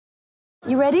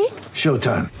You ready?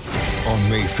 Showtime. On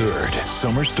May 3rd,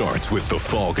 summer starts with The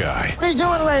Fall Guy. Let's do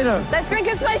it later. Let's drink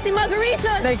a spicy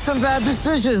margarita. Make some bad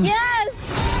decisions.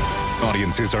 Yes!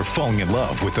 Audiences are falling in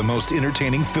love with the most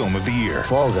entertaining film of the year.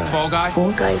 Fall Guy. Fall Guy?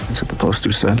 Fall guy. That's what the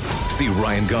poster said. See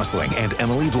Ryan Gosling and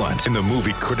Emily Blunt in the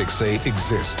movie critics say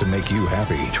exists to make you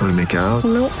happy. Trying to make it out?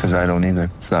 Nope. Because I don't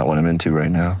either. It's not what I'm into right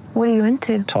now. What are you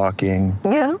into? Talking.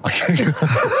 Yeah.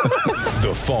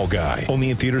 The Fall Guy.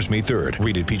 Only in theaters May 3rd.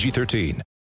 Rated PG-13.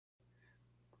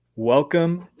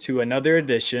 Welcome to another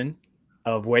edition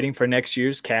of Waiting for Next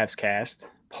Year's CavsCast,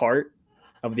 part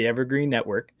of the Evergreen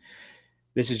Network.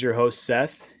 This is your host,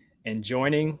 Seth, and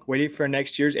joining Waiting for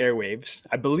Next Year's airwaves,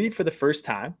 I believe for the first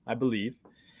time,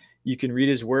 you can read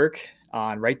his work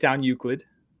on Write Down Euclid,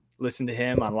 listen to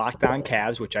him on Locked On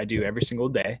Cavs, which I do every single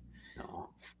day.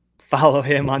 Follow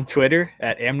him on Twitter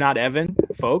at amnotevan.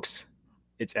 Folks,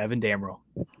 it's Evan Damrell.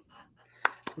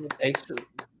 Thanks for...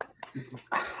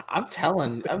 I'm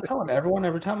telling everyone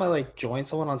every time I join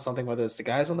someone on something, whether it's the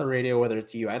guys on the radio, whether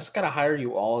it's you, I just gotta hire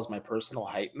you all as my personal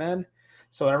hype men.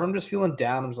 So whenever I'm just feeling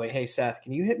down, I'm just like, hey Seth,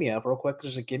 can you hit me up real quick?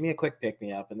 Just give me a quick pick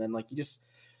me up, and then you just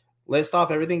list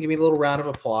off everything, give me a little round of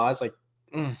applause.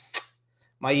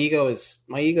 My ego is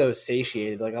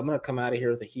satiated. I'm gonna come out of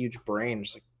here with a huge brain,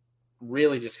 just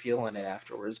really just feeling it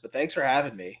afterwards. But thanks for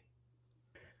having me.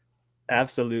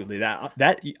 Absolutely.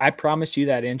 That I promise you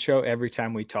that intro every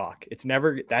time we talk.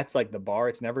 That's like the bar.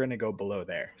 It's never going to go below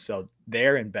there. So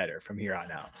there and better from here on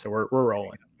out. So we're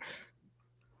rolling.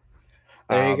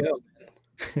 There you go.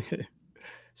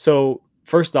 So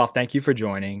first off, thank you for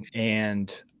joining.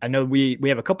 And I know we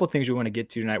have a couple of things we want to get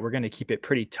to tonight. We're going to keep it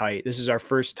pretty tight. This is our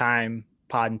first time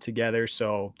podding together.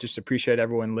 So just appreciate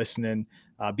everyone listening.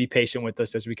 Be patient with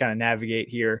us as we kind of navigate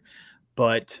here.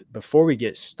 But before we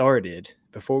get started,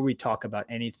 before we talk about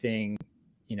anything,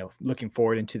 looking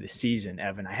forward into the season,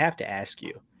 Evan, I have to ask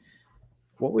you,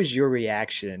 what was your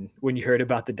reaction when you heard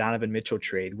about the Donovan Mitchell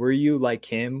trade? Were you like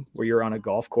him, where you're on a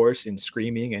golf course and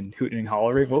screaming and hooting and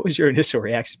hollering? What was your initial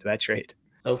reaction to that trade?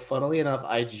 So funnily enough,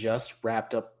 I just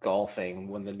wrapped up golfing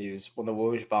when the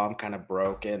Woj bomb kind of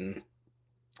broke, and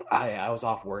I was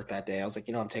off work that day. I was like,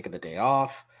 I'm taking the day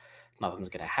off. Nothing's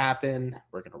going to happen.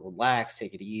 We're going to relax,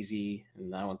 take it easy.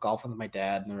 And then I went golfing with my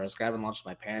dad, and then I was grabbing lunch with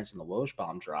my parents, and the Woj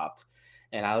bomb dropped.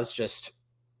 And I was just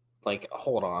like,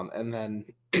 hold on. And then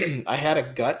I had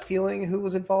a gut feeling who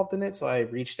was involved in it. So I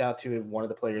reached out to one of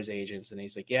the players' agents, and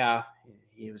he's like, yeah,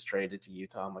 he was traded to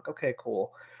Utah. I'm like, okay,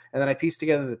 cool. And then I pieced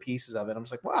together the pieces of it. I'm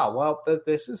just like, wow, well,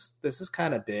 this is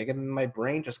kind of big. And my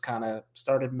brain just kind of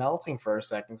started melting for a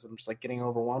second. So I'm just getting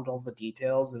overwhelmed with all the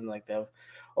details and the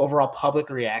overall public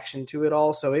reaction to it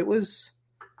all. So it was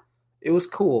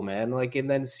cool, man. And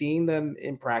then seeing them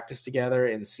in practice together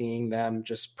and seeing them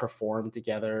just perform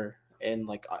together, and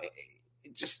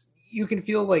you can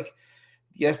feel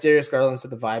yes, Darius Garland said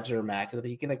the vibes are immaculate,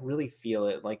 but you can really feel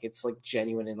it. It's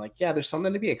genuine, and yeah, there's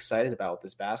something to be excited about with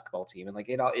this basketball team. And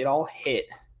it all hit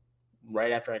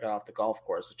right after I got off the golf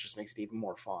course, which just makes it even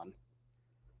more fun.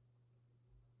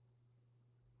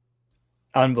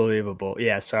 Unbelievable.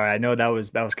 Yeah. Sorry. I know that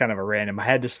was kind of a random. I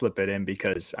had to slip it in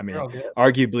because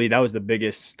arguably that was the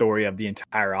biggest story of the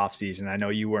entire offseason. I know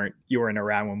you weren't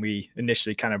around when we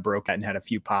initially kind of broke out and had a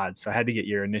few pods. So I had to get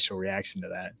your initial reaction to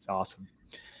that. It's awesome.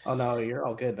 Oh no, you're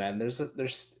all good, man.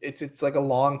 It's like a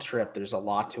long trip. There's a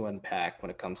lot to unpack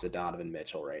when it comes to Donovan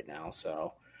Mitchell right now.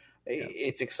 So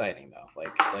it's exciting though.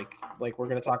 We're going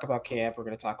to talk about camp. We're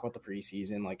going to talk about the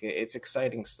preseason. It's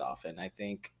exciting stuff. And I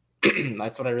think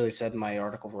that's what I really said in my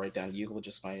article for Write Down Euclid.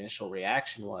 Just my initial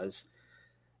reaction was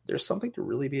there's something to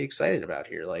really be excited about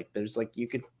here. There's you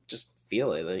could just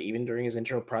feel it. Even during his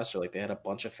intro presser, they had a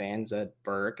bunch of fans at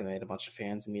Burke, and they had a bunch of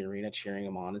fans in the arena cheering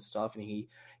him on and stuff. And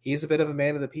he's a bit of a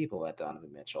man of the people, that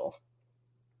Donovan Mitchell.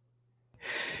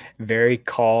 Very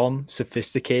calm,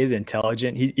 sophisticated,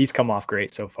 intelligent. He's come off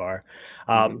great so far.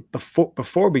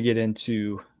 Before we get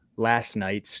into last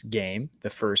night's game,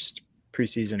 the first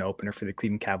preseason opener for the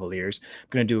Cleveland Cavaliers, I'm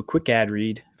going to do a quick ad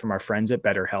read from our friends at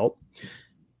BetterHelp.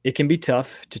 It can be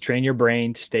tough to train your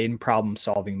brain to stay in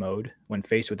problem-solving mode when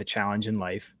faced with a challenge in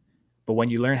life. But when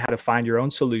you learn how to find your own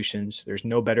solutions, there's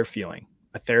no better feeling.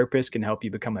 A therapist can help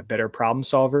you become a better problem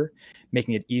solver,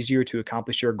 making it easier to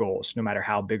accomplish your goals, no matter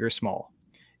how big or small.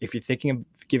 If you're thinking of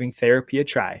giving therapy a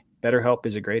try, BetterHelp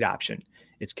is a great option.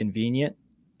 It's convenient,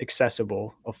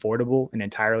 accessible, affordable, and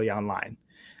entirely online.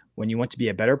 When you want to be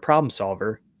a better problem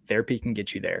solver, therapy can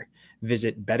get you there.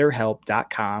 Visit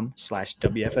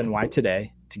betterhelp.com/WFNY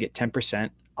today to get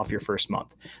 10% off your first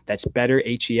month. That's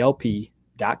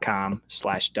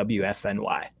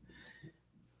betterhelp.com/WFNY.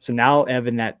 So now,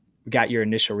 Evan, that we got your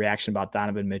initial reaction about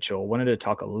Donovan Mitchell. Wanted to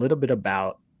talk a little bit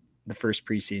about the first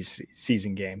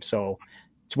preseason game. So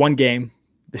it's one game.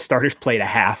 The starters played a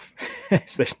half,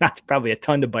 so there's not probably a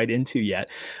ton to bite into yet.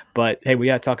 But hey, we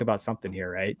got to talk about something here,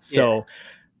 right? So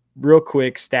real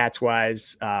quick, stats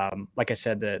wise, like I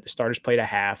said, the starters played a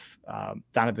half.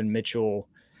 Donovan Mitchell,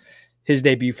 his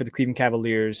debut for the Cleveland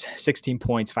Cavaliers, 16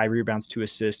 points, 5 rebounds, 2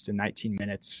 assists in 19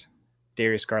 minutes.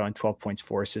 Darius Garland, 12 points,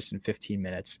 4 assists in 15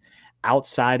 minutes.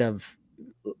 Outside of,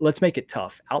 let's make it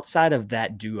tough. Outside of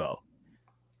that duo,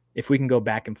 if we can go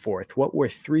back and forth, what were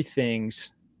 3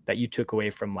 things that you took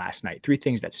away from last night? 3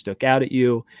 things that stuck out at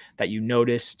you, that you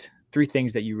noticed, 3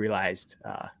 things that you realized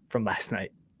from last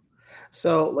night.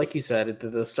 So, like you said,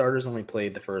 the starters only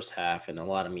played the first half, and a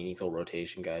lot of meaningful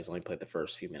rotation guys only played the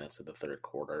first few minutes of the third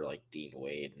quarter, like Dean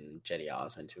Wade and Cedi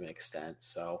Osman to an extent.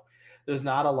 So there's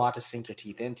not a lot to sink your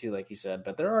teeth into, like you said,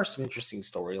 but there are some interesting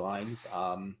storylines.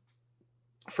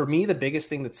 For me, the biggest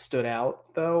thing that stood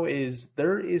out, though, is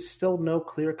there is still no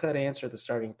clear-cut answer at the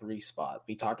starting 3 spot.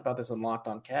 We talked about this on Locked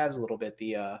on Cavs a little bit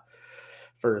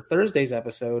for Thursday's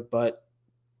episode, but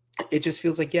it just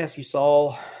feels like, yes, you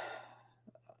saw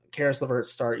Karis LeVert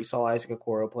start, you saw Isaac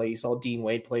Okoro play, you saw Dean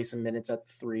Wade play some minutes at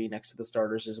the 3 next to the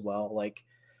starters as well. Like,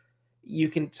 you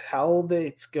can tell that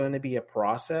it's going to be a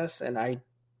process, and I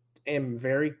am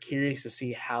very curious to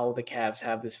see how the Cavs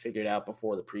have this figured out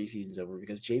before the preseason's over,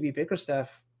 because JB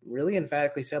Bickerstaff really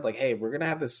emphatically said, like, hey, we're going to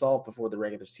have this solved before the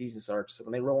regular season starts. So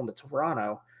when they roll into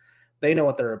Toronto, they know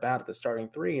what they're about at the starting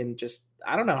 3. And just,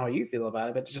 I don't know how you feel about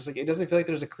it, but just like, it doesn't feel like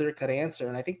there's a clear-cut answer.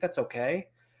 And I think that's okay.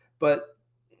 But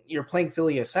you're playing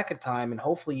Philly a second time, and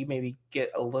hopefully you maybe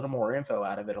get a little more info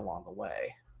out of it along the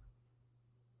way.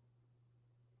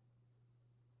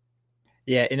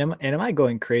 Yeah, and am I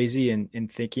going crazy in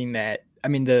thinking that, I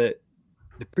mean, the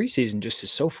preseason just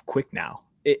is so quick now.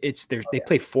 They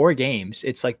play 4 games.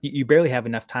 It's like you barely have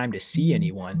enough time to see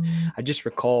anyone. I just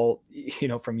recall,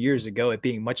 from years ago, it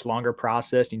being much longer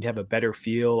process. You'd have a better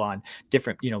feel on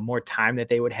different, more time that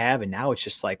they would have. And now it's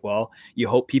just like, well, you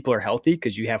hope people are healthy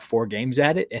because you have 4 games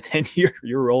at it, and then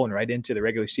you're rolling right into the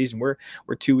regular season. We're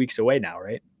 2 weeks away now,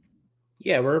 right?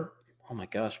 Yeah, oh my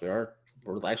gosh, we're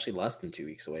actually less than 2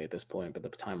 weeks away at this point, by the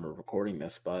time we're recording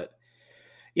this. But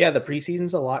yeah, the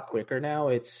preseason's a lot quicker now.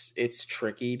 It's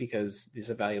tricky because this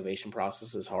evaluation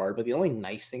process is hard. But the only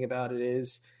nice thing about it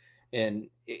is, and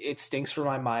it stinks for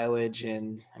my mileage,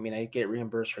 and I mean, I get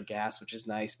reimbursed for gas, which is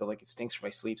nice, but like, it stinks for my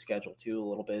sleep schedule too a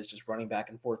little bit. It's just running back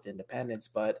and forth to Independence.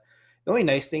 But the only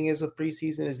nice thing is with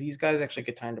preseason is these guys actually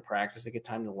get time to practice, they get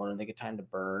time to learn, they get time to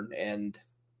burn. And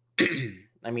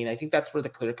I mean, I think that's where the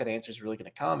clear-cut answer is really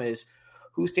going to come, is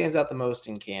who stands out the most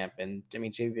in camp. And I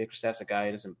mean, JB Bickerstaff's a guy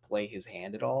who doesn't play his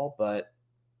hand at all, but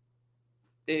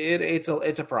it's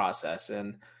a process,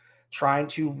 and trying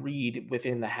to read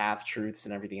within the half truths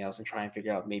and everything else and try and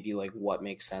figure out maybe like what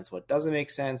makes sense, what doesn't make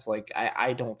sense. Like,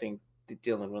 I don't think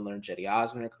Dylan Windler and Cedi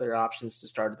Osman are clear options to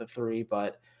start at the 3,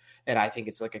 and I think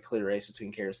it's like a clear race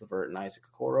between Karis LeVert and Isaac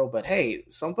Okoro. But hey,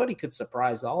 somebody could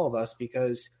surprise all of us,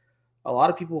 because a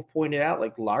lot of people have pointed out,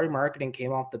 like, Larry Marketing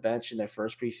came off the bench in their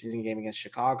first preseason game against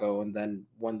Chicago, and then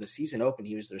when the season opened,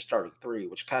 he was their starting 3,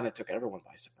 which kind of took everyone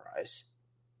by surprise.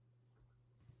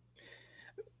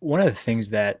 One of the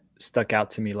things that stuck out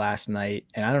to me last night,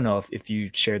 and I don't know if you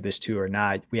shared this too or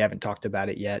not, we haven't talked about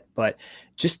it yet, but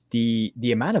just the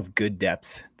amount of good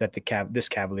depth that this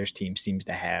Cavaliers team seems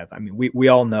to have. I mean, we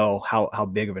all know how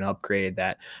big of an upgrade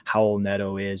that Howell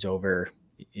Neto is over,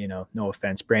 no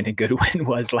offense, Brandon Goodwin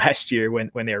was last year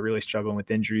when they were really struggling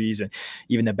with injuries, and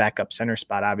even the backup center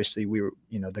spot. Obviously, we were,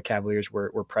 the Cavaliers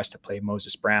were pressed to play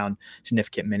Moses Brown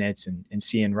significant minutes, and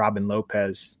seeing Robin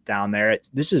Lopez down there.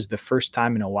 This is the first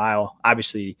time in a while.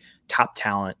 Obviously, top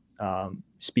talent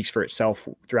speaks for itself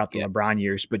throughout the LeBron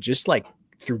years, but just like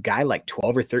through guy like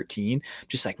 12 or 13,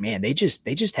 just like, man, they just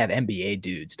have NBA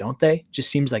dudes, don't they? Just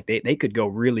seems like they could go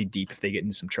really deep if they get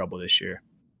into some trouble this year.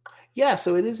 Yeah,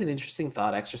 so it is an interesting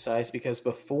thought exercise, because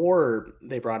before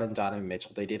they brought in Donovan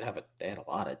Mitchell, they had a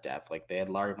lot of depth. Like, they had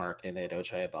Larry Marketing, they had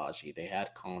Ochai Agbaji, they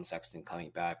had Colin Sexton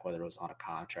coming back, whether it was on a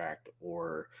contract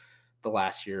or the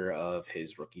last year of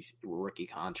his rookie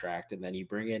contract. And then you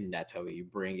bring in Neto, you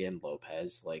bring in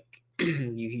Lopez. Like,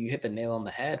 you hit the nail on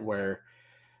the head, where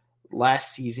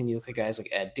last season you look at guys like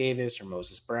Ed Davis or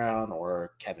Moses Brown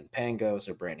or Kevin Pangos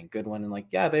or Brandon Goodwin, and like,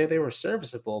 yeah, they were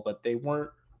serviceable, but they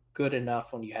weren't good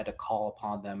enough when you had to call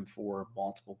upon them for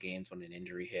multiple games when an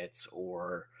injury hits,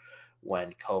 or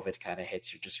when COVID kind of hits,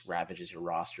 just ravages your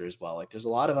roster as well. Like, there's a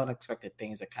lot of unexpected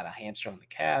things that kind of hamstring the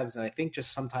Cavs. And I think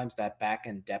just sometimes that back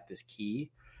end depth is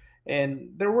key. And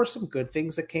there were some good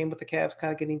things that came with the Cavs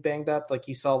kind of getting banged up. Like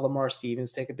you saw Lamar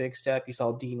Stevens take a big step. You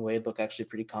saw Dean Wade look actually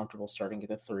pretty comfortable starting at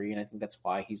the 3. And I think that's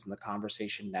why he's in the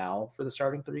conversation now for the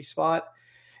starting 3 spot.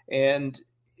 And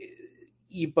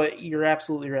but you're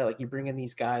absolutely right. Like you bring in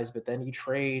these guys, but then you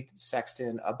trade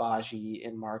Sexton, Abaji,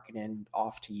 and Markkanen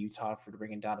off to Utah to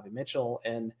bring in Donovan Mitchell.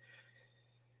 And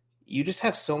you just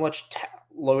have so much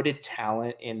loaded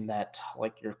talent in that,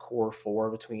 like your core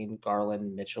 4 between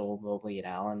Garland, Mitchell, Mobley, and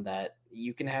Allen, that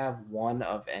you can have one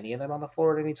of any of them on the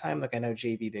floor at any time. Like I know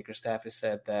JB Bickerstaff has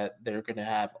said that they're going to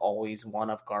have always one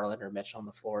of Garland or Mitchell on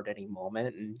the floor at any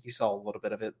moment. And you saw a little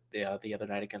bit of it the other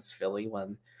night against Philly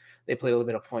when they played a little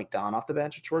bit of point down off the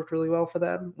bench, which worked really well for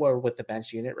them, or with the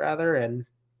bench unit rather. And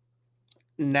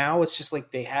now it's just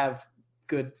like they have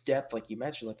good depth, like you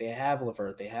mentioned. Like they have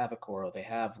Levert, they have Okoro, they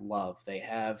have Love, they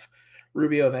have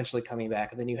Rubio eventually coming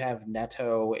back, and then you have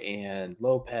Neto and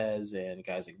Lopez and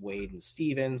guys like Wade and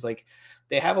Stevens. Like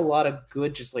they have a lot of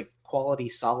good, just like quality,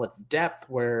 solid depth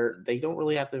where they don't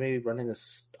really have to maybe run into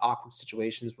awkward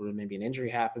situations where maybe an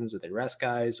injury happens or they rest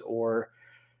guys, or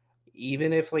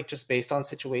even if like just based on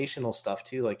situational stuff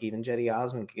too, like even Jetty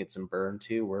Osman can get some burn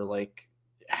too, where like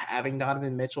having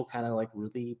Donovan Mitchell kind of like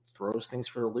really throws things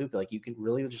for a loop. Like you can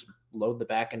really just load the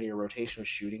back end of your rotation with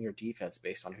shooting or defense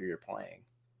based on who you're playing.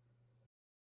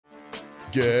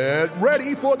 Get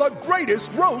ready for the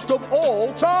greatest roast of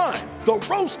all time, the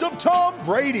Roast of Tom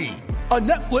Brady, a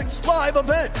Netflix live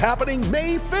event happening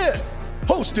May 5th.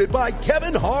 Hosted by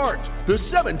Kevin Hart, the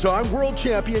 7-time world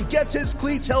champion gets his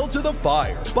cleats held to the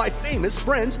fire by famous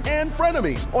friends and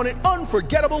frenemies on an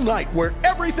unforgettable night where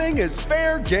everything is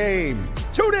fair game.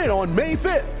 Tune in on May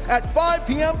 5th at 5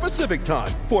 p.m. Pacific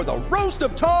time for the Roast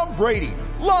of Tom Brady,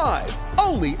 live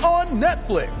only on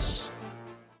Netflix.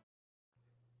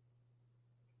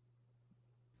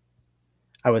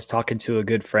 I was talking to a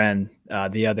good friend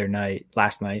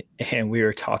last night, and we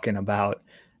were talking about,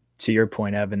 to your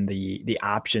point, Evan, the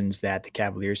options that the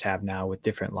Cavaliers have now with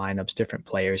different lineups, different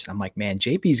players. And I'm like, man,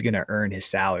 JP's going to earn his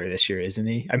salary this year, isn't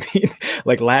he? I mean,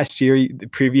 like last year, the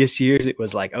previous years, it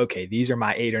was like, okay, these are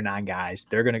my 8 or 9 guys.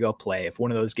 They're going to go play. If one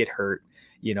of those get hurt,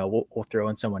 we'll throw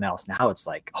in someone else. Now it's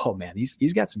like, oh man,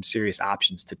 he's got some serious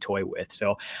options to toy with.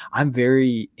 So I'm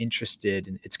very interested.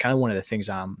 And it's kind of one of the things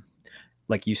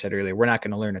like you said earlier, we're not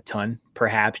going to learn a ton.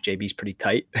 Perhaps JB's pretty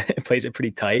tight, plays it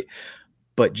pretty tight,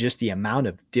 but just the amount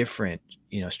of different,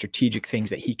 strategic things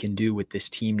that he can do with this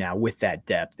team now with that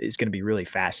depth is going to be really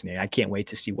fascinating. I can't wait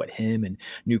to see what him and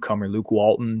newcomer Luke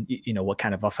Walton, what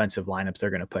kind of offensive lineups they're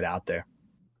going to put out there.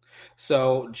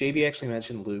 So JB actually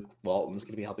mentioned Luke Walton's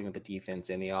going to be helping with the defense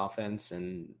and the offense.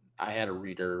 And I had a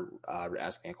reader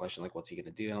ask me a question like, what's he going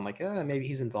to do? And I'm like, maybe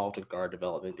he's involved in guard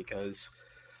development, because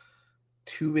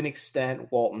to an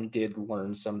extent, Walton did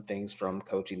learn some things from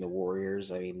coaching the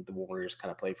Warriors. I mean, the Warriors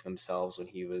kind of played for themselves when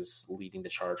he was leading the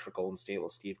charge for Golden State while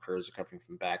Steve Kerr is recovering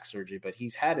from back surgery. But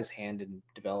he's had his hand in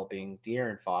developing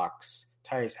De'Aaron Fox,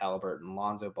 Tyrese Halliburton,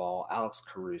 Lonzo Ball, Alex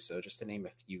Caruso, just to name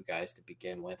a few guys to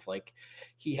begin with. Like,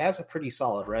 he has a pretty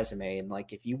solid resume. And,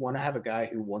 like, if you want to have a guy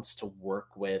who wants to work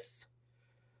with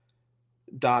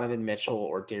Donovan Mitchell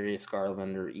or Darius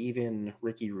Garland or even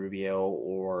Ricky Rubio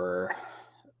or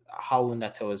Raul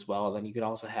Neto as well, then you could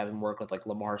also have him work with like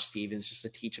Lamar Stevens just to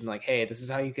teach him like, hey, this is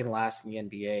how you can last in the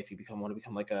NBA if you want to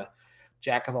become like a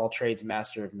jack of all trades,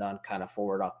 master of none kind of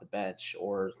forward off the bench,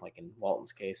 or like in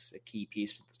Walton's case, a key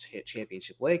piece for the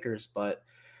championship Lakers. But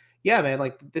yeah, man,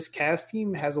 like this Cavs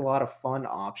team has a lot of fun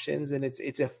options, and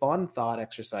it's a fun thought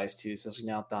exercise too, especially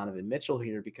now with Donovan Mitchell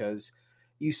here, because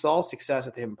you saw success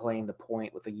with him playing the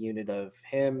point with a unit of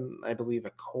him, I believe,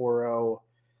 Okoro,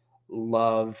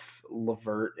 Love,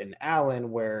 Levert, and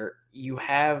Allen, where you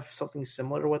have something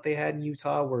similar to what they had in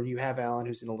Utah, where you have Allen,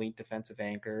 who's an elite defensive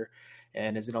anchor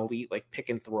and is an elite like pick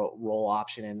and throw roll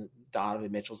option, and Donovan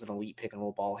Mitchell's an elite pick and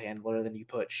roll ball handler. Then you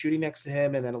put shooting next to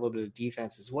him and then a little bit of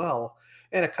defense as well,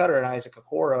 and a cutter in Isaac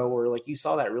Okoro, where like you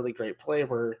saw that really great play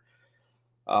where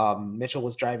Mitchell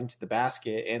was driving to the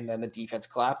basket and then the defense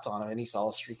clapped on him and he saw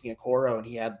a streaking Okoro, and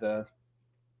he had the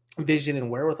vision and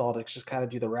wherewithal to just kind of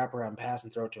do the wraparound pass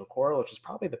and throw it to Okoro, which is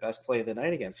probably the best play of the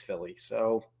night against Philly.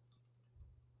 So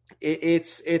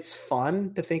it's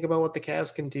fun to think about what the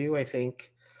Cavs can do. I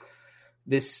think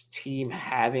this team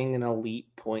having an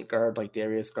elite point guard like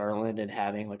Darius Garland and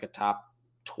having like a top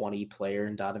 20 player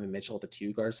in Donovan Mitchell at the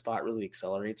 2-guard spot really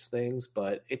accelerates things.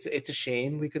 But it's a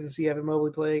shame we couldn't see Evan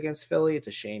Mobley play against Philly. It's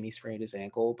a shame he sprained his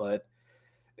ankle, but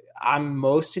I'm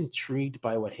most intrigued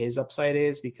by what his upside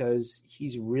is, because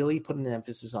he's really putting an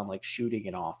emphasis on like shooting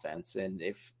and offense. And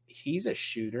if he's a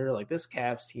shooter, like this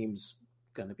Cavs team's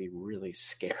going to be really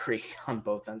scary on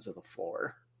both ends of the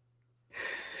floor.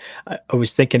 I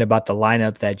was thinking about the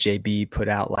lineup that JB put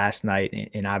out last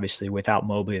night, and obviously without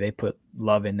Mobley, they put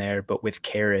Love in there, but with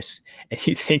Karras, and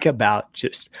you think about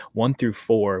just 1 through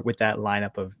 4 with that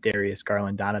lineup of Darius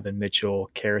Garland, Donovan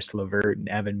Mitchell, Karras LeVert, and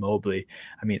Evan Mobley.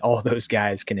 I mean, all those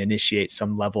guys can initiate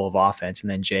some level of offense, and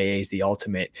then JA is the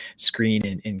ultimate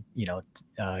screen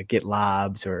and get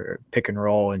lobs or pick and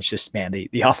roll. And it's just, man,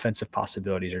 the offensive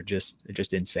possibilities are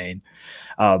just insane.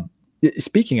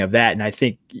 Speaking of that, and I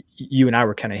think you and I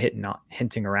were kind of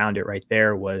hinting around it right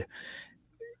there, was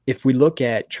if we look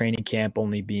at training camp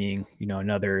only being,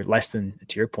 another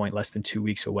to your point, less than 2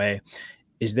 weeks away,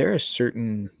 is there a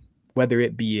certain, whether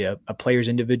it be a player's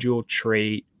individual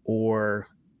trait or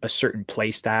a certain play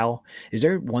style, is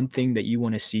there one thing that you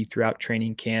want to see throughout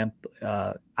training camp,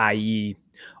 i.e.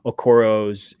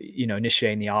 Okoro's,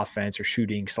 initiating the offense or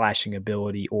shooting, slashing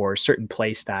ability, or certain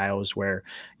play styles where,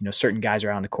 certain guys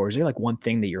are on the court? Is there like one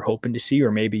thing that you're hoping to see,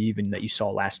 or maybe even that you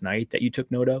saw last night that you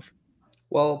took note of?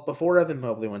 Well, before Evan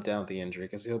Mobley went down with the injury,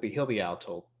 because he'll be out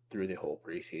through the whole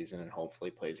preseason and hopefully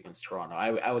plays against Toronto.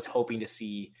 I was hoping to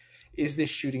see, is this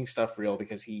shooting stuff real?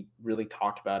 Because he really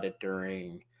talked about it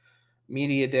during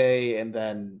media day, and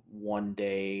then one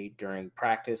day during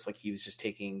practice, like he was just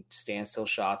taking standstill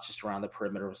shots just around the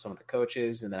perimeter with some of the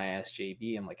coaches. And then I asked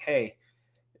JB, I'm like, hey,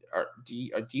 do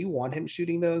you want him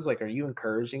shooting those? Like, are you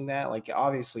encouraging that? Like,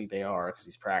 obviously they are because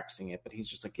he's practicing it, but he's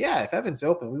just like, yeah, if Evan's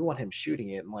open, we want him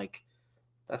shooting it. And like,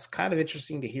 that's kind of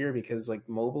interesting to hear because like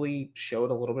Mobley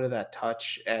showed a little bit of that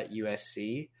touch at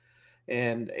USC,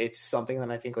 and it's something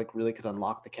that I think like really could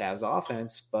unlock the Cavs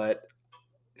offense. But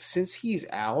since he's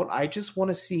out, I just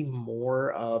want to see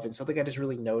more of, and something I just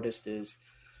really noticed is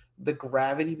the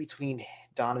gravity between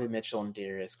Donovan Mitchell and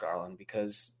Darius Garland,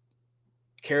 because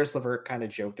Karras LeVert kind of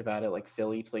joked about it. Like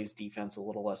Philly plays defense a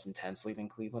little less intensely than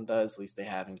Cleveland does, at least they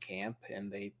have in camp, and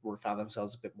they found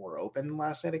themselves a bit more open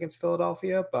last night against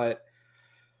Philadelphia. But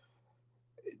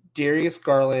Darius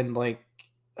Garland, like,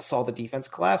 saw the defense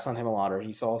collapse on him a lot, or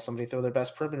he saw somebody throw their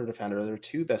best perimeter defender, or their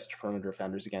two best perimeter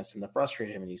defenders against him that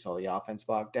frustrated him, and you saw the offense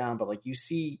bogged down. But like, you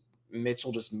see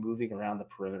Mitchell just moving around the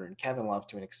perimeter, and Kevin Love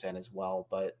to an extent as well.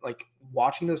 But like,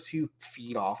 watching those two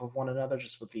feed off of one another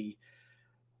just with the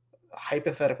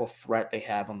hypothetical threat they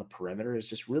have on the perimeter is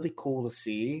just really cool to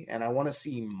see, and I want to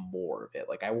see more of it.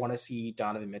 Like, I want to see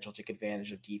Donovan Mitchell take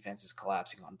advantage of defenses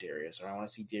collapsing on Darius, or I want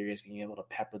to see Darius being able to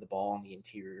pepper the ball on the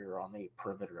interior or on the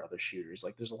perimeter, other shooters.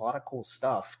 Like, there's a lot of cool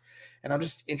stuff, and I'm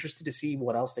just interested to see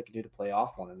what else they can do to play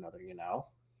off one another,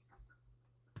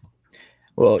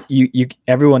 Well, you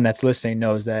everyone that's listening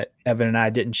knows that Evan and I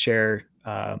didn't share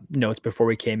notes before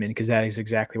we came in, because that is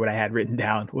exactly what I had written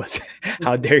down, was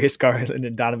how Darius Garland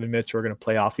and Donovan Mitchell were going to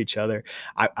play off each other.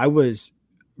 I was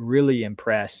really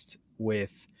impressed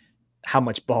with how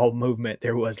much ball movement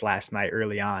there was last night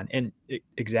early on, and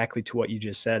exactly to what you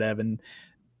just said, Evan.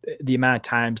 The amount of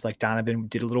times like Donovan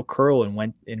did a little curl and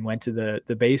went to the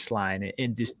baseline,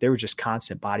 and just there was just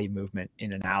constant body movement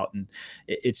in and out. And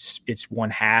it's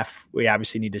one half. We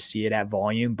obviously need to see it at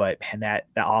volume, but man, that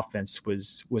the offense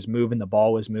was moving, the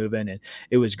ball was moving, and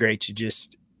it was great to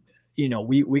just,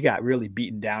 we got really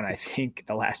beaten down, I think,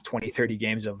 the last 20, 30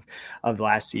 games of the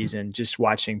last season, just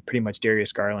watching pretty much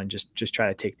Darius Garland just try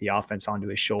to take the offense onto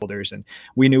his shoulders. And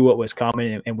we knew what was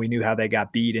coming, and we knew how they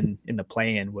got beat in the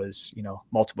play-in was,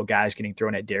 multiple guys getting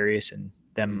thrown at Darius and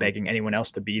them begging anyone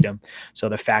else to beat him. So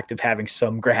the fact of having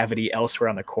some gravity elsewhere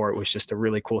on the court was just a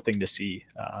really cool thing to see,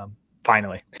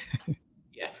 finally.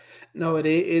 Yeah. No, it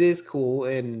is cool,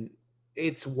 and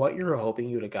it's what you're hoping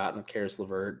you would have gotten with Karras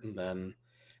LeVert, and then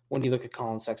when you look at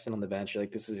Colin Sexton on the bench, you're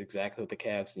like, this is exactly what the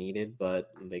Cavs needed, but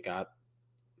they got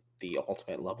the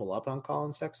ultimate level up on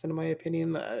Colin Sexton, in my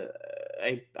opinion.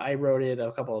 I wrote it.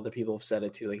 A couple other people have said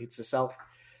it too. Like, it's a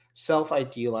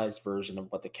self-idealized version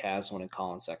of what the Cavs wanted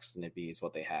Colin Sexton to be, is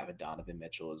what they have in Donovan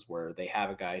Mitchell, is where they have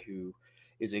a guy who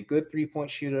is a good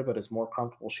three-point shooter, but is more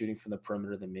comfortable shooting from the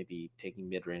perimeter than maybe taking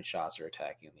mid-range shots or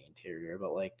attacking on the interior.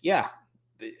 But like, yeah,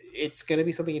 it's going to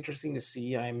be something interesting to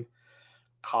see. I'm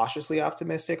cautiously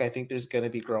optimistic. I think there's going to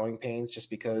be growing pains just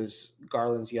because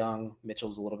Garland's young,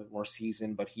 Mitchell's a little bit more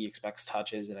seasoned, but he expects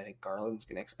touches, and I think Garland's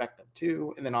going to expect them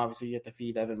too. And then obviously you have to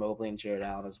feed Evan Mobley and Jared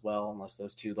Allen as well, unless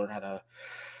those two learn how to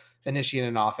initiate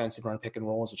an offense and run pick and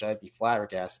rolls, which I'd be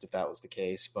flabbergasted if that was the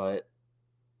case. But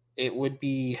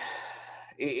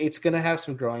it's going to have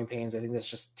some growing pains. I think that's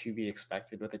just to be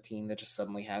expected with a team that just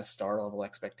suddenly has star level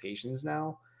expectations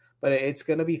now. But it's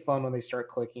going to be fun when they start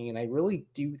clicking. And I really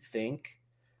do think,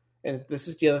 and this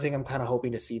is the other thing I'm kind of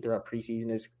hoping to see throughout preseason,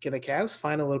 is can the Cavs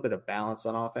find a little bit of balance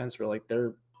on offense where like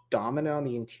they're dominant on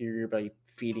the interior by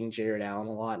feeding Jared Allen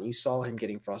a lot, and you saw him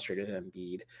getting frustrated with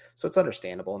Embiid. So it's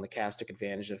understandable, and the Cavs took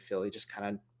advantage of Philly just kind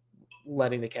of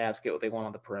letting the Cavs get what they want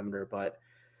on the perimeter. But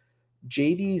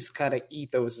JD's kind of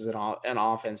ethos as an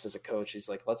offense as a coach is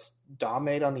like, let's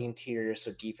dominate on the interior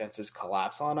so defenses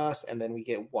collapse on us, and then we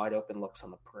get wide open looks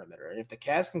on the perimeter. And if the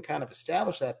Cavs can kind of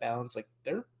establish that balance, like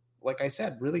they're, like I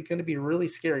said, really going to be a really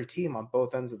scary team on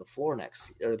both ends of the floor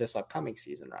this upcoming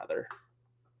season, rather.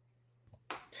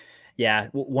 Yeah,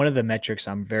 one of the metrics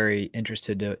I'm very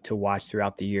interested to watch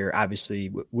throughout the year.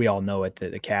 Obviously, we all know it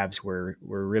that the Cavs were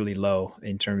really low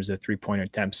in terms of 3-point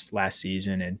attempts last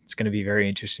season, and it's going to be very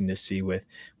interesting to see with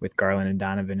Garland and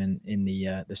Donovan in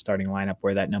the starting lineup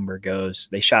where that number goes.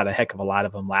 They shot a heck of a lot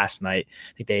of them last night.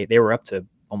 I think they were up to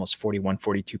almost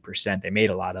 42%. They made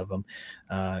a lot of them.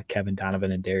 Kevin,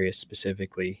 Donovan, and Darius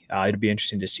specifically. It'll be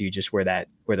interesting to see just where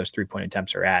those 3-point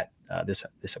attempts are at this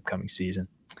upcoming season.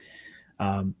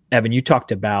 Evan, you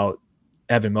talked about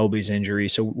Evan Mobley's injury.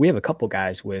 So we have a couple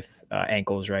guys with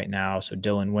ankles right now. So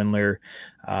Dylan Windler,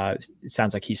 it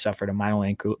sounds like he suffered a minor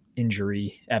ankle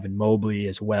injury. Evan Mobley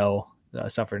as well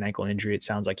suffered an ankle injury. It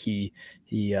sounds like he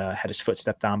had his foot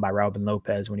stepped on by Robin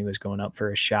Lopez when he was going up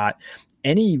for a shot.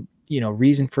 Any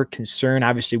reason for concern?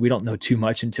 Obviously, we don't know too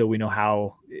much until we know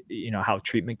how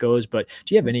treatment goes, but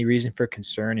do you have any reason for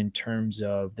concern in terms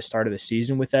of the start of the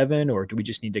season with Evan, or do we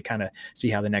just need to kind of see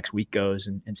how the next week goes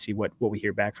and see what we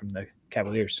hear back from the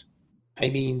Cavaliers? I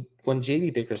mean, when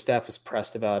JB Bickerstaff was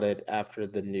pressed about it after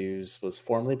the news was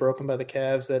formally broken by the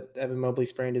Cavs that Evan Mobley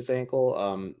sprained his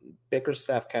ankle,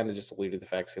 Bickerstaff kind of just alluded to the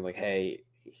fact, saying like, hey,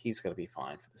 he's going to be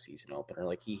fine for the season opener.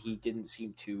 Like he didn't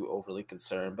seem too overly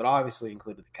concerned, but obviously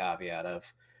included the caveat of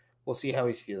we'll see how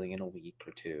he's feeling in a week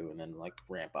or two and then like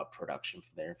ramp up production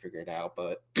from there and figure it out.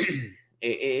 But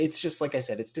it's just, like I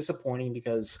said, it's disappointing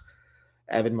because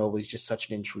Evan Mobley's just such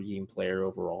an intriguing player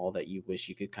overall that you wish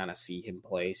you could kind of see him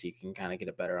play so you can kind of get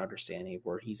a better understanding of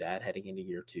where he's at heading into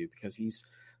year two, because he's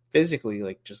physically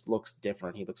like just looks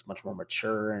different. He looks much more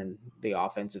mature, and the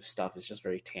offensive stuff is just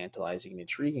very tantalizing and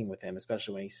intriguing with him,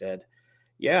 especially when he said,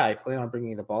 yeah, I plan on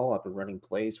bringing the ball up and running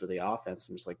plays for the offense.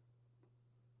 I'm just like,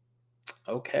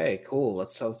 okay, cool.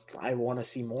 I want to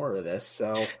see more of this.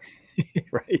 So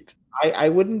right. I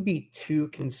wouldn't be too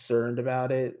concerned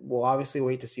about it. We'll obviously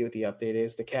wait to see what the update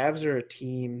is. The Cavs are a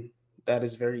team that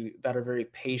are very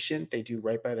patient. They do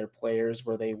right by their players,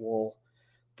 where they will,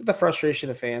 the frustration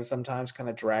of fans sometimes kind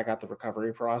of drag out the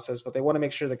recovery process, but they want to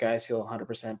make sure the guys feel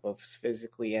 100% both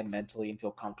physically and mentally and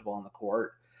feel comfortable on the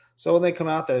court. So when they come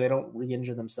out there, they don't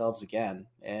re-injure themselves again.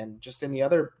 And just in the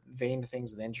other vein of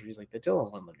things with injuries, like the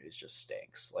Dylan Windler news just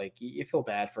stinks. Like you feel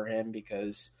bad for him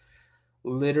because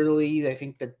literally, I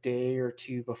think the day or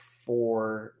two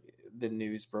before the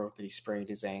news broke that he sprained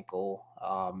his ankle,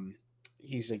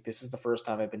 he's like, this is the first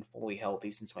time I've been fully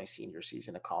healthy since my senior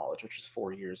season of college, which was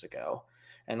 4 years ago.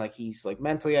 And like, he's like,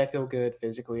 mentally, I feel good.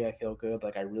 Physically, I feel good.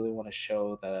 Like, I really want to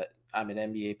show that I'm an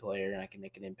NBA player and I can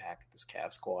make an impact with this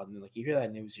Cavs squad. And then, like, you hear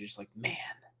that news, you're just like, man,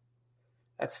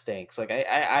 that stinks. Like,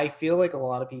 I feel like a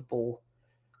lot of people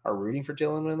are rooting for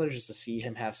Dylan Windler just to see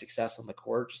him have success on the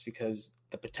court, just because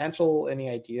the potential and the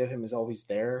idea of him is always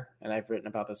there. And I've written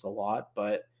about this a lot,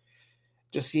 but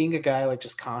just seeing a guy like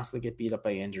just constantly get beat up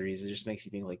by injuries, it just makes you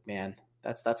think like, man,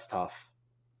 that's tough.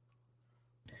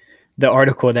 The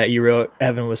article that you wrote,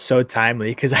 Evan, was so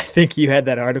timely because I think you had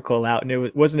that article out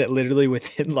and wasn't it literally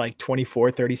within like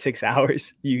 24, 36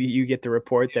 hours you get the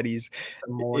report that he's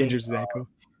injured his ankle.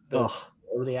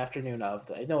 Or the afternoon of,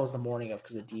 I know it was the morning of,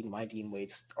 because my Dean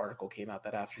Wade's article came out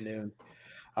that afternoon.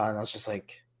 And I was just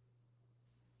like,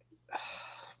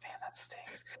 oh, man, that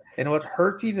stinks. And what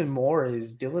hurts even more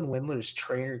is Dylan Windler's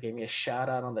trainer gave me a shout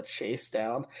out on the chase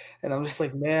down. And I'm just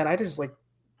like, man, I just like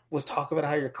was talking about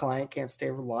how your client can't stay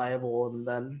reliable. And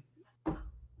then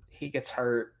he gets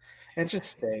hurt and it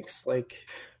just stinks. Like,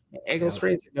 ankle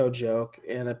sprains are no joke.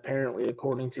 And apparently,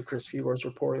 according to Chris Fewer's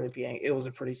reporting, like it was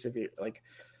a pretty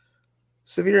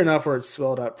severe enough where it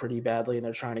swelled up pretty badly and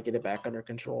they're trying to get it back under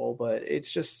control. But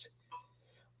it's just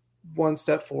one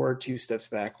step forward, two steps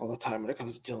back all the time when it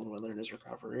comes to Dylan Windler and his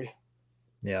recovery.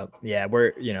 Yeah.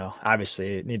 We're,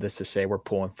 obviously, needless to say, we're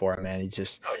pulling for him, man. He's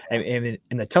just, and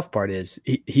the tough part is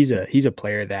he's a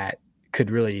player that the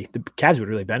Cavs would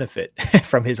really benefit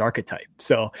from his archetype.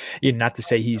 So, not to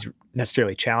say he's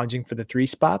necessarily challenging for the 3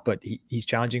 spot, but he's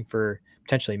challenging for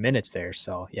potentially minutes there.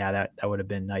 So yeah, that would have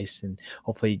been nice. And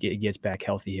hopefully he gets back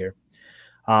healthy here.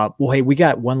 Well, hey, we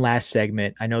got one last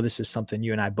segment. I know this is something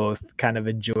you and I both kind of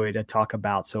enjoy to talk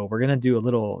about. So we're going to do a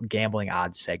little gambling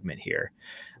odds segment here.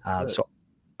 So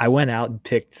I went out and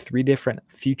picked 3 different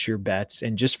future bets.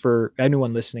 And just for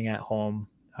anyone listening at home,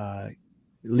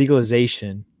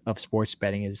 legalization of sports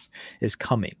betting is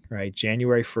coming, right?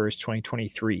 January 1st,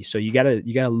 2023. So you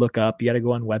gotta look up, you gotta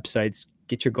go on websites,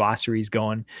 get your glossaries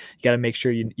going. You got to make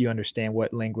sure you understand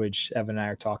what language Evan and I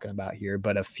are talking about here.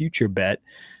 But a future bet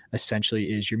essentially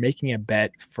is you're making a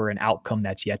bet for an outcome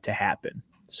that's yet to happen.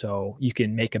 So you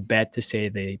can make a bet to say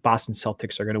the Boston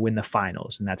Celtics are going to win the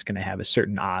finals, and that's going to have a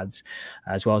certain odds,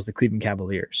 as well as the Cleveland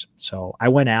Cavaliers. So I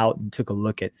went out and took a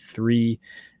look at three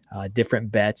different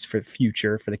bets for the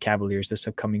future for the Cavaliers this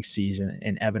upcoming season.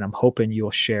 And Evan, I'm hoping you'll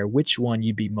share which one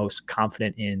you'd be most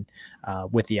confident in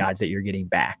with the odds that you're getting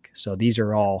back. So these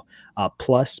are all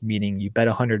plus, meaning you bet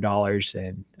 $100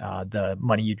 and the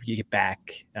money you get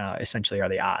back essentially are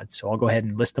the odds. So I'll go ahead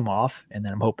and list them off, and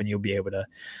then I'm hoping you'll be able to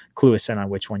clue us in on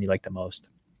which one you like the most.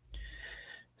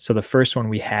 So the first one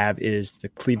we have is the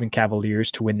Cleveland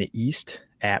Cavaliers to win the East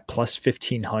at plus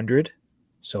 1,500.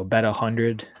 So bet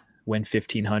 100, win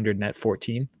 1,500, net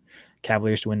 14.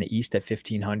 Cavaliers to win the East at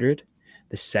 1,500.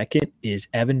 The second is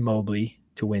Evan Mobley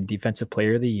to win Defensive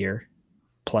Player of the Year,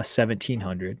 plus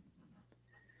 1,700.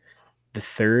 The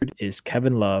third is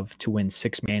Kevin Love to win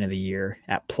Sixth Man of the Year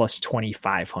at plus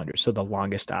 2,500. So the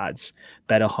longest odds.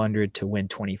 Bet 100 to win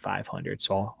 2,500.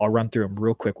 So I'll run through them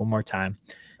real quick one more time.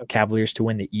 Cavaliers to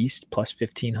win the East, plus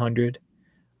 1,500.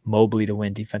 Mobley to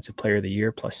win Defensive Player of the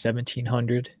Year, plus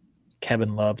 1,700.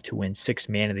 Kevin Love to win Sixth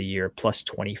Man of the Year, plus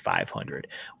 2,500.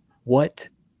 What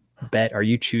bet are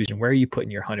you choosing? Where are you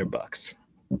putting your $100?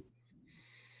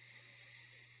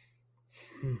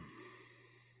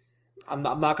 I'm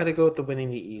not going to go with the winning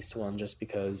the East one just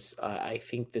because I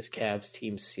think this Cavs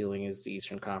team's ceiling is the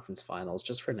Eastern Conference Finals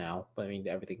just for now. But I mean,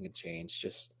 everything can change.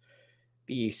 Just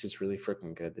the East is really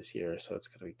freaking good this year, so it's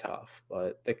going to be tough.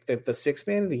 But the Sixth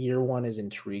Man of the Year one is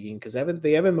intriguing because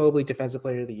the Evan Mobley Defensive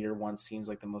Player of the Year one seems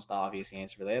like the most obvious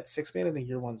answer for that. Sixth Man of the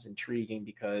Year one's intriguing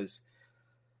because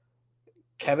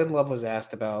Kevin Love was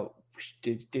asked about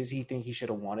does he think he should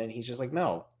have won it? He's just like,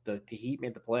 no, the Heat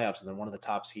made the playoffs and they're one of the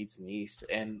top seeds in the East.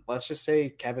 And let's just say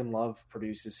Kevin Love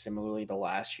produces similarly to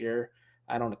last year.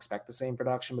 I don't expect the same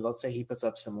production, but let's say he puts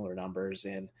up similar numbers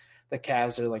and the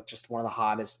Cavs are like just one of the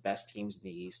hottest, best teams in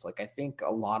the East. Like I think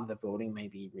a lot of the voting may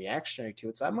be reactionary to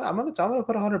it. So I'm gonna put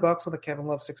 $100 on the Kevin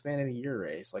Love Sixth Man of the Year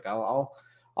race. Like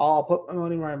I'll put my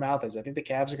money where my mouth is. I think the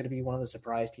Cavs are going to be one of the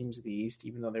surprise teams of the East,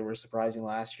 even though they were surprising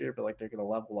last year. But like they're going to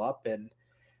level up, and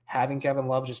having Kevin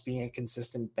Love just being a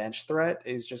consistent bench threat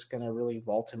is just going to really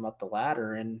vault him up the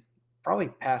ladder and probably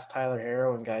past Tyler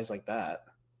Herro and guys like that.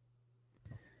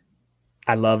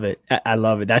 I love it. I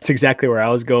love it. That's exactly where I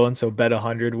was going. So bet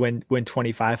 100, win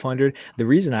 2,500. The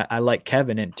reason I like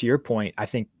Kevin, and to your point, I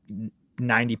think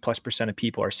 90+% of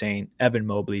people are saying Evan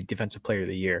Mobley, Defensive Player of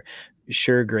the Year.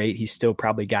 Sure, great. He's still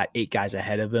probably got 8 guys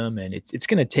ahead of him, and it's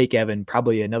going to take Evan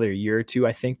probably another year or two,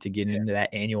 I think, to get into that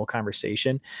annual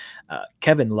conversation.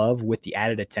 Kevin Love, with the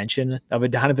added attention of a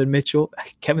Donovan Mitchell,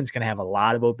 Kevin's going to have a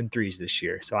lot of open threes this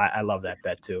year. So I love that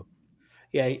bet too.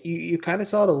 Yeah, you kind of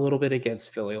saw it a little bit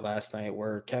against Philly last night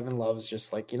where Kevin Love's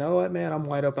just like, you know what, man, I'm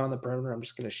wide open on the perimeter. I'm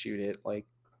just going to shoot it. Like,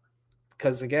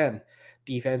 because again,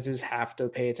 defenses have to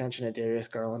pay attention to Darius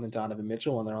Garland and Donovan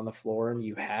Mitchell when they're on the floor, and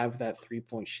you have that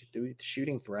 3-point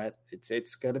shooting threat.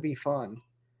 It's going to be fun.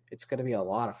 It's going to be a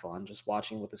lot of fun just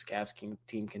watching what this Cavs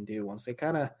team can do once they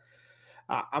kind of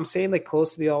I'm saying like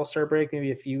close to the All-Star break,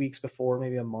 maybe a few weeks before,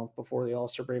 maybe a month before the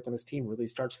All-Star break when this team really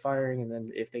starts firing. And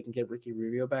then if they can get Ricky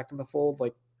Rubio back in the fold,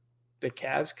 like the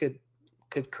Cavs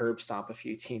could curb stomp a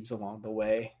few teams along the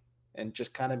way and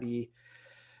just kind of be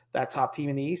that top team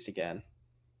in the East again.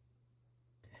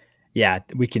 Yeah,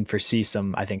 we can foresee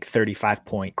some, I think,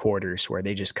 35-point quarters where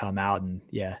they just come out and,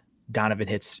 yeah, Donovan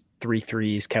hits 3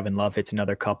 threes, Kevin Love hits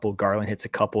another couple, Garland hits a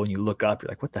couple, and you look up, you're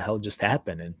like, what the hell just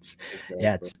happened? And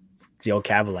it's the old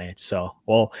Cavalanche. So,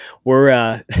 well, we're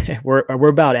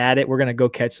about at it. We're going to go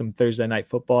catch some Thursday night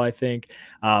football, I think.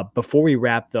 Before we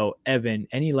wrap, though, Evan,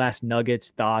 any last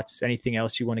nuggets, thoughts, anything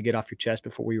else you want to get off your chest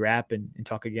before we wrap and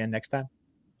talk again next time?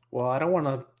 Well, I don't want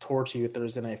to torture you with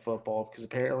Thursday night football because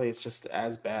apparently it's just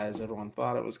as bad as everyone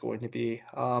thought it was going to be.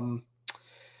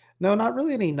 No, not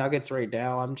really any nuggets right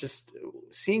now. I'm just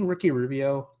seeing Ricky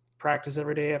Rubio practice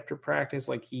every day after practice.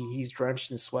 Like he's drenched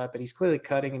in sweat, but he's clearly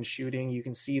cutting and shooting. You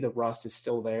can see the rust is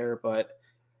still there, but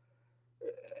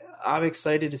I'm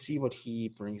excited to see what he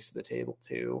brings to the table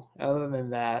too. Other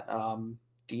than that,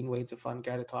 Dean Wade's a fun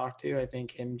guy to talk to. I think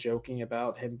him joking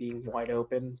about him being wide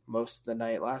open most of the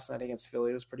night last night against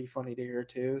Philly was pretty funny to hear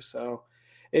too. So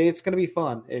it's going to be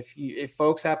fun. If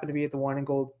folks happen to be at the Wine and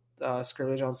Gold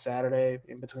scrimmage on Saturday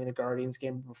in between the Guardians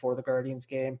game, before the Guardians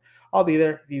game, I'll be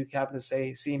there. If you happen to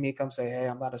see me, come say, hey,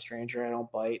 I'm not a stranger. I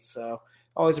don't bite. So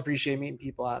always appreciate meeting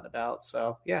people out and about.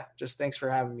 So yeah, just thanks for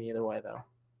having me either way though.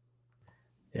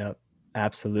 Yep.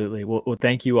 Absolutely. Well,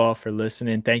 thank you all for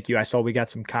listening. Thank you. I saw we got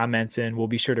some comments in. We'll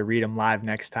be sure to read them live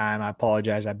next time. I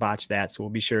apologize. I botched that. So we'll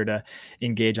be sure to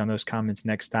engage on those comments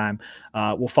next time.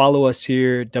 We'll follow us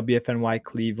here, WFNY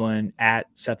Cleveland,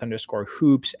 at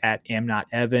Seth_Hoops, at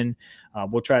amnotevan.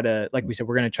 We'll try to, like we said,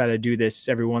 we're going to try to do this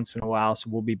every once in a while. So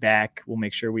we'll be back. We'll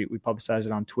make sure we publicize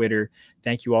it on Twitter.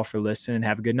 Thank you all for listening.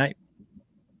 Have a good night.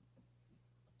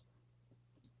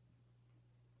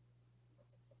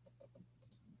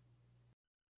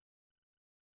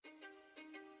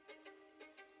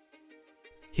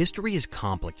 History is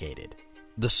complicated.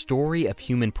 The story of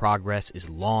human progress is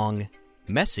long,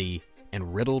 messy,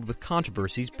 and riddled with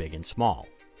controversies big and small.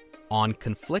 On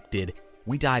Conflicted,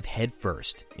 we dive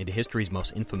headfirst into history's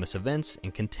most infamous events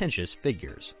and contentious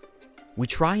figures. We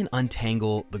try and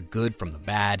untangle the good from the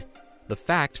bad, the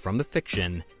fact from the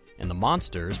fiction, and the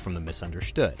monsters from the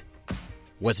misunderstood.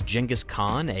 Was Genghis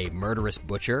Khan a murderous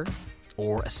butcher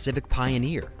or a civic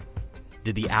pioneer?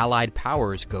 Did the Allied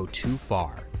powers go too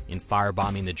far in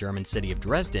firebombing the German city of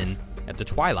Dresden at the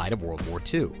twilight of World War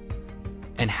II?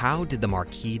 And how did the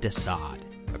Marquis de Sade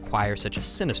acquire such a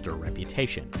sinister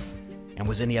reputation? And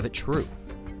was any of it true?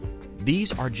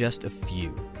 These are just a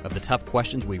few of the tough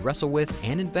questions we wrestle with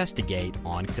and investigate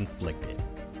on Conflicted.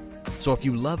 So if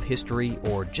you love history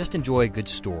or just enjoy a good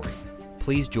story,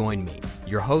 please join me,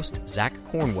 your host, Zach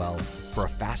Cornwell, for a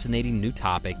fascinating new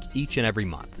topic each and every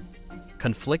month.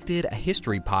 Conflicted, a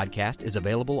history podcast, is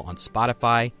available on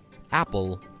Spotify,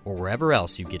 Apple, or wherever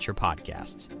else you get your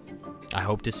podcasts. I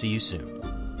hope to see you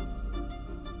soon.